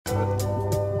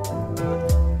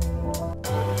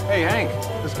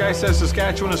This guy says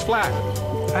Saskatchewan is flat.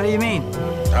 How do you mean?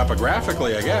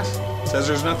 Topographically, I guess. Says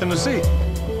there's nothing to see.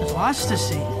 There's lots to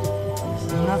see.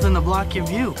 There's nothing to block your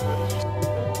view.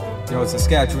 Yo, it's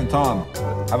Saskatchewan Tom.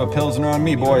 Have a Pilsner on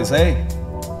me, boys, eh?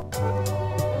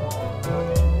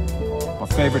 My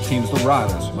favorite team's the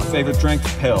Riders. My favorite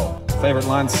drink's Pill. Favorite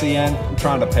line CN, I'm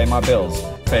trying to pay my bills.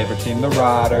 Favorite team, the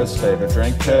Riders. Favorite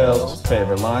drink, Pills.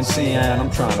 Favorite line CN, I'm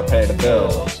trying to pay the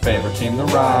bills. Favorite team, the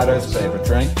Riders. Favorite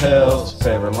drink, Pills.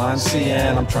 Favorite line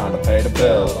CN, I'm trying to pay the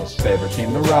bills. Favorite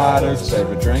team, the Riders.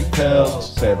 Favorite drink,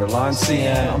 Pills. Favorite line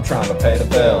CN, I'm trying to pay the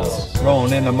bills.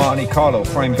 Rolling in the Monte Carlo,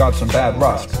 frame got some bad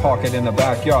rust. Park it in the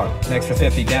backyard, next to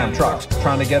 50 damn trucks.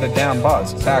 Trying to get a damn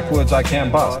buzz, backwoods I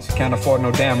can't bust. Can't afford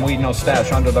no damn weed, no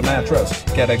stash under the mattress.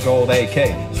 Get a gold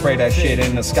AK, spray that shit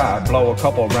in the sky. Blow a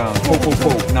couple rounds, poo poo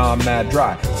poo, now I'm mad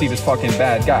dry. See this fucking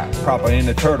bad guy, proper in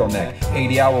the turtleneck.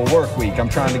 80-hour work week, I'm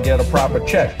trying to get a proper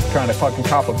check. Trying to fucking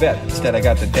cop a vet, instead I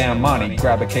got the damn money.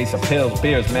 Grab a case of pills,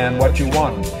 beers, man, what you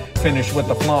wantin'? Finished with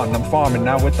the flauntin', I'm farming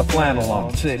now with the flannel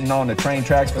on. Sitting on the train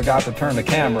tracks, forgot to turn the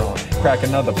camera on. Crack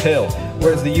another pill,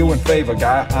 where's the you in favor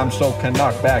guy? I'm so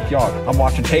Canuck backyard, I'm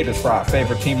watching taters fry.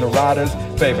 Favorite team, the Riders.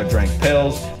 Favorite drink,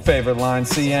 Pills. Favorite line,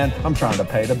 CN, I'm trying to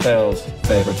pay the bills.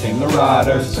 Favorite team, the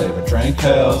Riders. Favorite drink,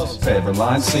 Pills. Favorite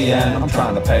line, CN, I'm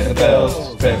trying to pay the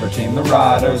bills. Favorite team, the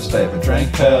Riders. Favorite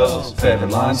drink, Pills.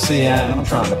 Favorite line, CN, I'm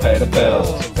trying to pay the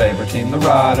bills. Favorite team, the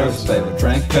Riders. Favorite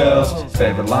drink, Pills.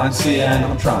 Favorite line, CN,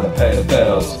 I'm trying to pay the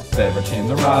bills. Favorite team,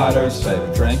 the Riders.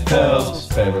 Favorite drink, Pills.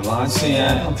 Favorite line,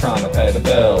 CN, I'm trying to pay the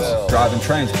bills. Driving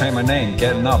trains, pay my name,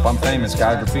 getting up, I'm famous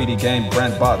guy. Graffiti game,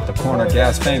 Brent Butt, the corner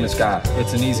gas famous guy.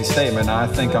 It's an easy statement, I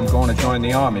think I'm going to join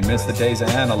the army. Miss the days of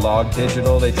analog,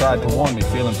 digital, they tried to warn me.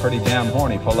 Feeling pretty damn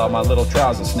horny, pull out my little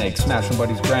trouser snake. Smash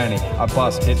somebody's granny, I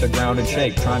bust, hit the ground and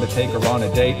shake. Trying to take her on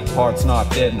a date, heart's not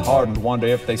dead and hardened. Wonder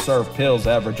if they serve pills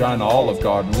at Regina Olive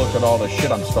Garden. Look at all the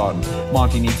shit I'm starting.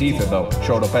 Monty needs ether though.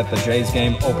 Showed up at the Jays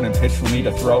game, opening pitch for me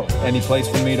to throw. Any place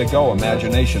for me to go,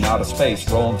 imagination out of space.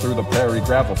 Rolling through the prairie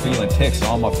gravel, feeling ticks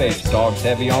on my face. Dogs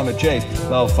heavy on the Jays,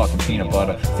 love fucking peanut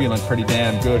butter. Feeling pretty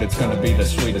damn good, it's gonna be the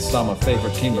sweetest summer.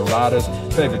 Favorite team, the Riders.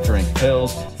 Favorite drink,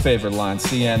 Pills. Favorite line,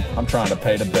 CN, I'm trying to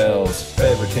pay the bills.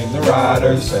 Favorite team, the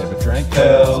Riders. Favorite drink,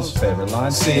 Pills. Favorite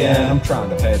line, CN, I'm trying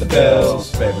to pay the bills.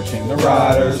 Favorite team, the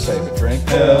Riders. Favorite drink,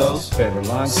 Pills. Favorite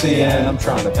line, CN, I'm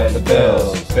trying to pay the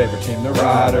bills. Favorite team, the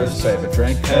Riders. Favorite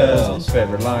drink, Pills.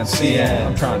 Favorite line, CN,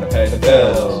 I'm trying to pay the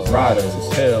bills. Riders,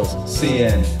 Pills,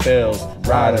 CN, Bills.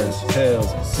 Riders, Pills,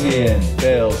 CN,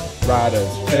 Bills. Riders,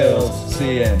 Pills,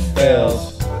 CN,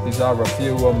 Bills. These are a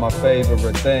few of my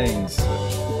favorite things.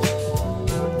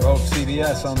 Rove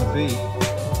CBS on the beat.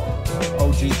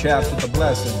 OG chaps with the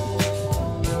blessing.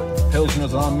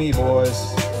 Pilsner's on me,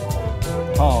 boys.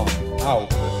 Tom.